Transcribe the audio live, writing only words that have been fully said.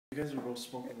You guys are both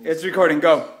smoking. It's recording.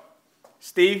 Go.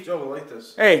 Steve. Joe, like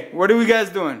this. Hey, what are we guys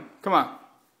doing? Come on.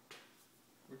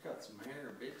 We got some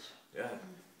hair, bitch. Yeah.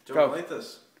 Joe, Go. like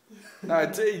this. No,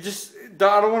 it's just.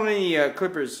 I don't want any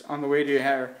clippers on the way to your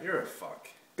hair. You're a fuck.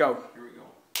 Go. Here we go.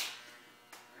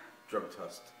 Drug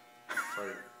test.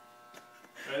 Sorry.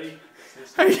 Ready?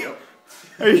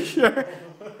 Are you sure?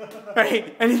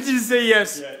 Hey, I need you to say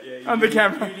yes on the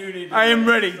camera. You do need to I am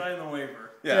ready. sign the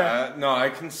waiver. Yeah. No, I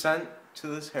consent to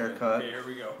this haircut. Okay, here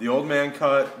we go. The old man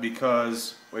cut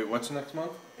because wait, what's next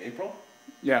month? April?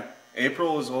 Yeah,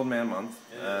 April is old man month,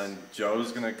 It and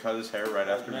Joe's gonna cut his hair right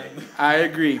after me. I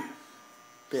agree.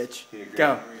 Bitch. He agreed.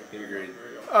 Go. He agreed. Here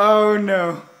we go. Oh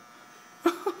no.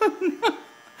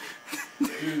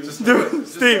 Just Do do it. it.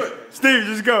 Just Steve. do it. Steve,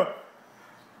 just go.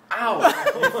 Ow!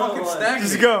 You fucking stabbed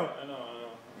Just me. go. I know.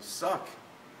 You suck.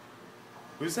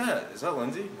 Who's that? Is that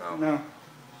Lindsay? No. No.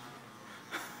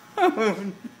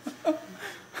 Oh, no.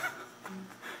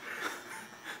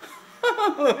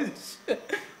 Oh,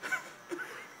 shit.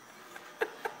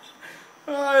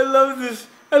 Oh, I love this.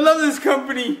 I love this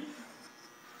company.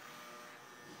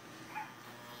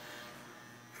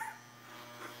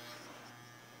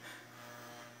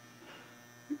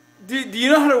 Do you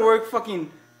know how to work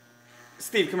fucking...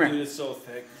 Steve, come Dude, here. it's so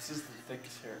thick. This is the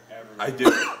thickest hair ever. I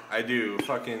do. I do.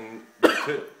 Fucking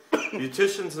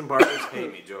beauticians and barbers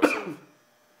hate me, Joseph.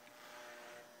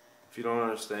 If you don't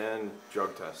understand,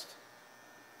 drug test.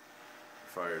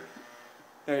 Fired.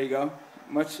 There you go.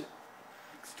 Much...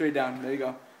 Straight down. There you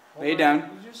go. Hold Lay on.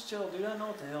 down. You just chill, dude. I know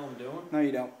what the hell I'm doing. No,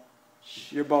 you don't.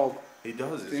 You're bald. He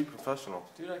does. He's See? a professional.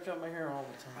 Dude, I cut my hair all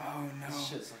the time. Oh, This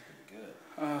no. shit's looking good.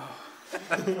 Oh,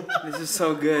 this is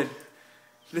so good.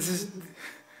 This is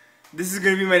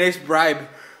gonna be my next bribe.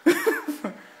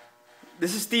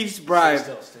 This is Steve's bribe.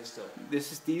 Stay still. Stay still.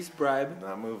 This is Steve's bribe.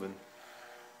 Not moving.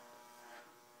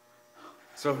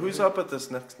 So who's up at this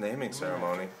next naming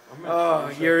ceremony? I'm gonna Oh,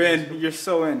 finish you're up in. these- You're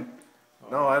so in.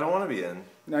 No, I don't want to be in.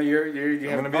 No, you I'm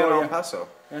have. gonna be in oh, El yeah. Paso.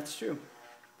 That's true.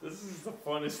 This is the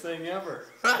funnest thing ever.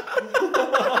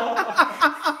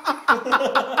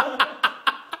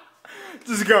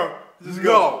 Just go. Just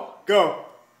No. Go.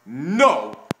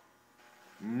 No.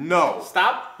 No.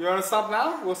 Stop. You want to stop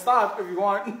now? We'll stop if you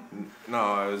want. No,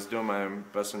 I was doing my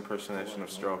best impersonation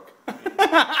of Stroke.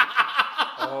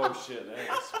 Oh shit, that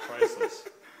is priceless.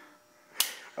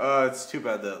 It's too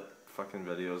bad that fucking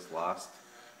video's lost.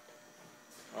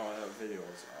 Oh, that video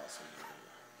was awesome.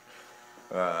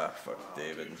 Fuck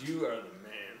David. Dude, you are the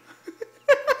man.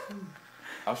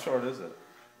 How short is it?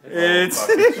 It's. Oh,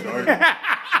 fucking short.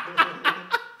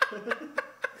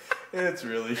 It's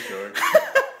really short.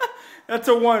 That's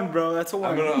a 1, bro. That's a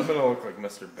 1. I'm gonna look like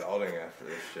Mr. Belding after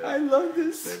this shit. I love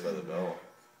this. Saved by the Bell.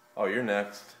 Oh, you're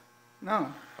next.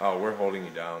 No. Oh, we're holding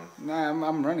you down. Nah,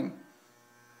 I'm running.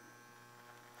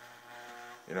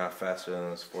 You're not faster than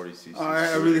this 40cc. Oh,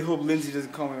 I really hope Lindsay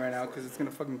doesn't call me right now because it's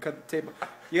gonna fucking cut the tape.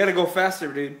 You gotta go faster,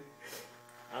 dude.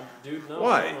 Dude, no,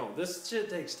 Why? no. This shit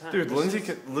takes time. Dude, This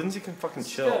Lindsay can fucking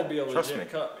This chill. gotta be a legit Trust me.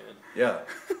 cut, man. Yeah.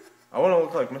 I want to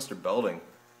look like Mr. Belding.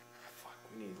 Fuck,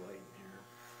 we need light in here.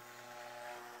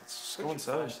 Let's just Put go your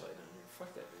inside. flashlight on here.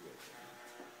 Fuck that video.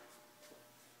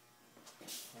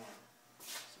 Hold on.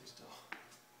 Stay still.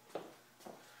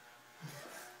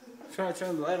 Trying to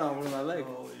turn the light on with my leg.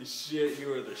 Holy shit,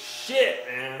 you are the shit,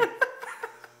 man.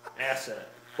 Asset.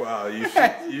 Wow, you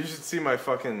should see my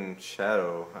fucking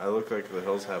shadow. I look like the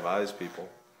hills have eyes, people.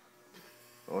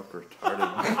 I look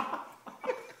retarded.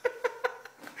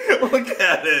 Look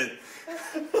at it.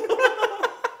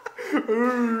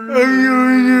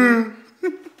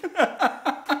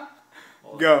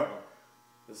 Hold Go. on.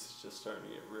 This is just starting to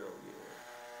get real weird.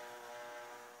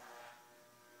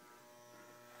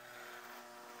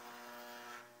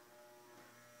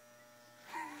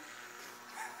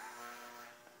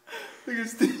 Look at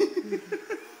Steve.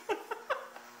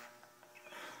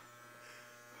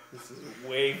 This is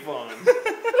way fun.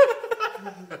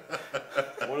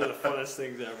 One of the funnest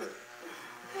things ever.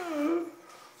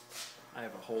 I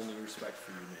have a whole new respect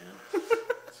for you, man.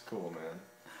 It's cool, man.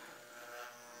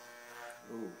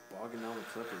 Ooh, bogging down the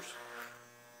clippers.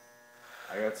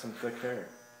 I got some thick hair.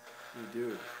 You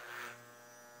do.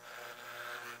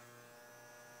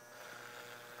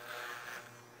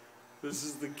 This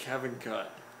is the Kevin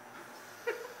cut.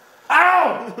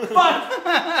 Ow!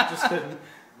 Fuck! Just kidding.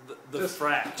 The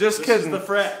frack. just This kidding. Is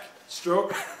the frack.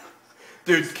 Stroke.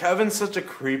 Dude, Kevin's such a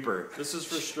creeper. This is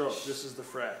for stroke. This is the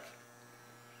frack.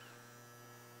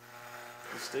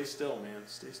 Stay still, man.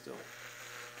 Stay still.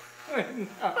 I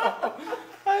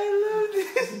love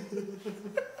this.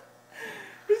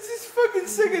 This is fucking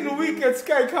second week at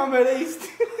Sky Combat Ace.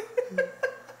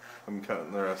 I'm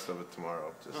cutting the rest of it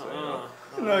tomorrow. Just so you know.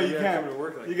 No, you gotta can't. come to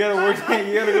work like You gotta work.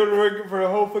 You gotta go to work for a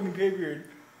whole fucking pay period.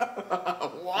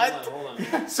 What? Hold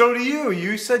on. So do you.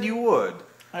 You said you would.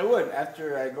 I would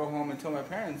after I go home and tell my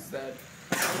parents that.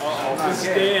 Uh-oh, Not this is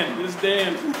gay. Dan. This is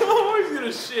Dan. Oh, he's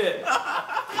gonna shit.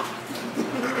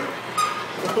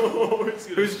 Oh, he's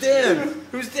gonna Who's shit. Dan?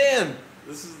 Who's Dan?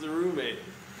 This is the roommate.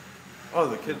 Oh,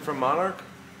 the kid from Monarch?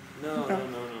 No.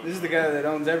 This is the guy that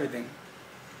owns everything.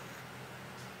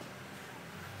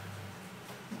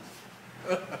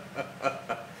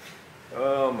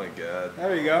 Oh my god.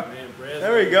 There we go. Man, Brad's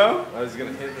There we go. Oh, he's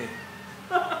gonna hit me.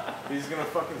 He's gonna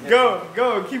fucking hit me.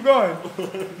 Go, keep going.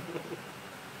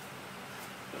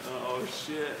 Oh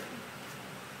shit.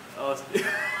 Oh, it's-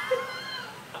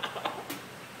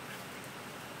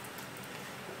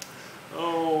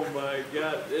 oh my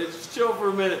god. Just chill for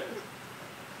a minute.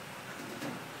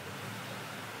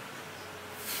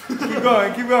 Keep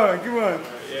going, keep going, keep going. Alright,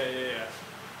 yeah.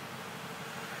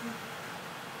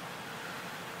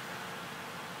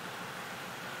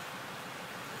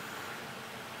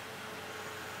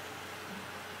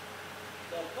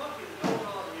 The fuck is going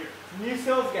on here? New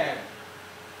sales guy.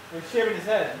 They're shaving his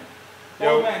head.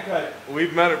 Yo. Old man cut.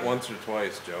 We've met it once or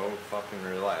twice, Joe. Fucking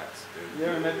relax, dude. You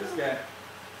ever met this guy?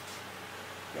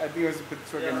 I think he wants to put the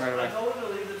truck in right I away. told him to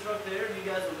leave the truck there and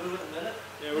you guys will move it in a minute.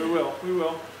 Yeah, we will. We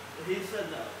will. He said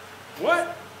no.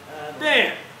 What? And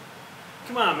Dan!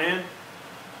 Come on, man.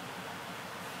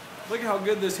 Look at how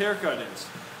good this haircut is.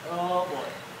 oh boy.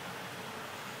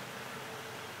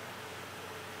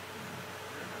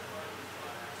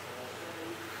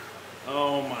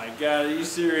 Oh my god, are you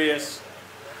serious?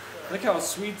 Look how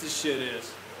sweet this shit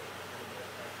is.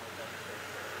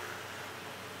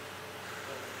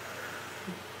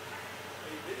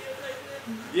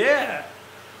 Yeah.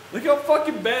 Look how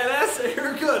fucking badass the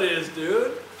haircut is,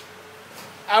 dude.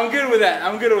 I'm good with that.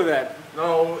 I'm good with that.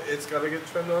 No, it's gotta get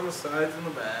trimmed on the sides and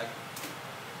the back.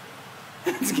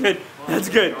 That's good. That's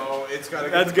good. No, it's gotta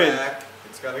get That's the good. back.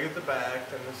 It's gotta get the back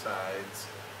and the sides.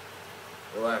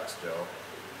 Relax, Joe.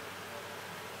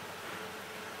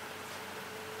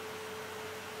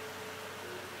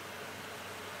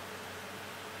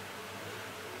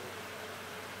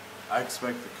 I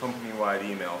expect a company-wide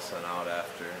email sent out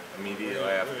immediately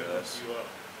after this. You up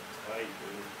tight,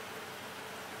 dude.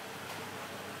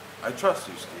 I trust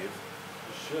you, Steve.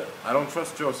 Shit. I don't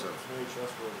trust Joseph, Very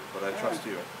trustworthy. but I trust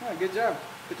you. Yeah, good job.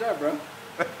 Good job, bro.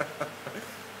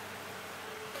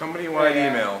 Company-wide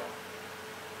Yeah. email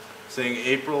saying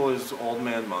April is Old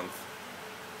Man Month.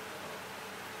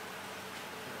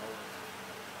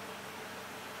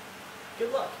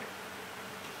 Good luck.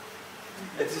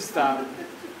 Let's just stop.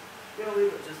 You're gonna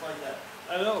leave it just like that.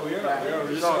 I know, we are. Yeah,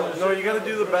 We're just No, you gotta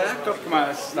do the back up. Come on,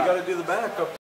 let's You stop. gotta do the back up.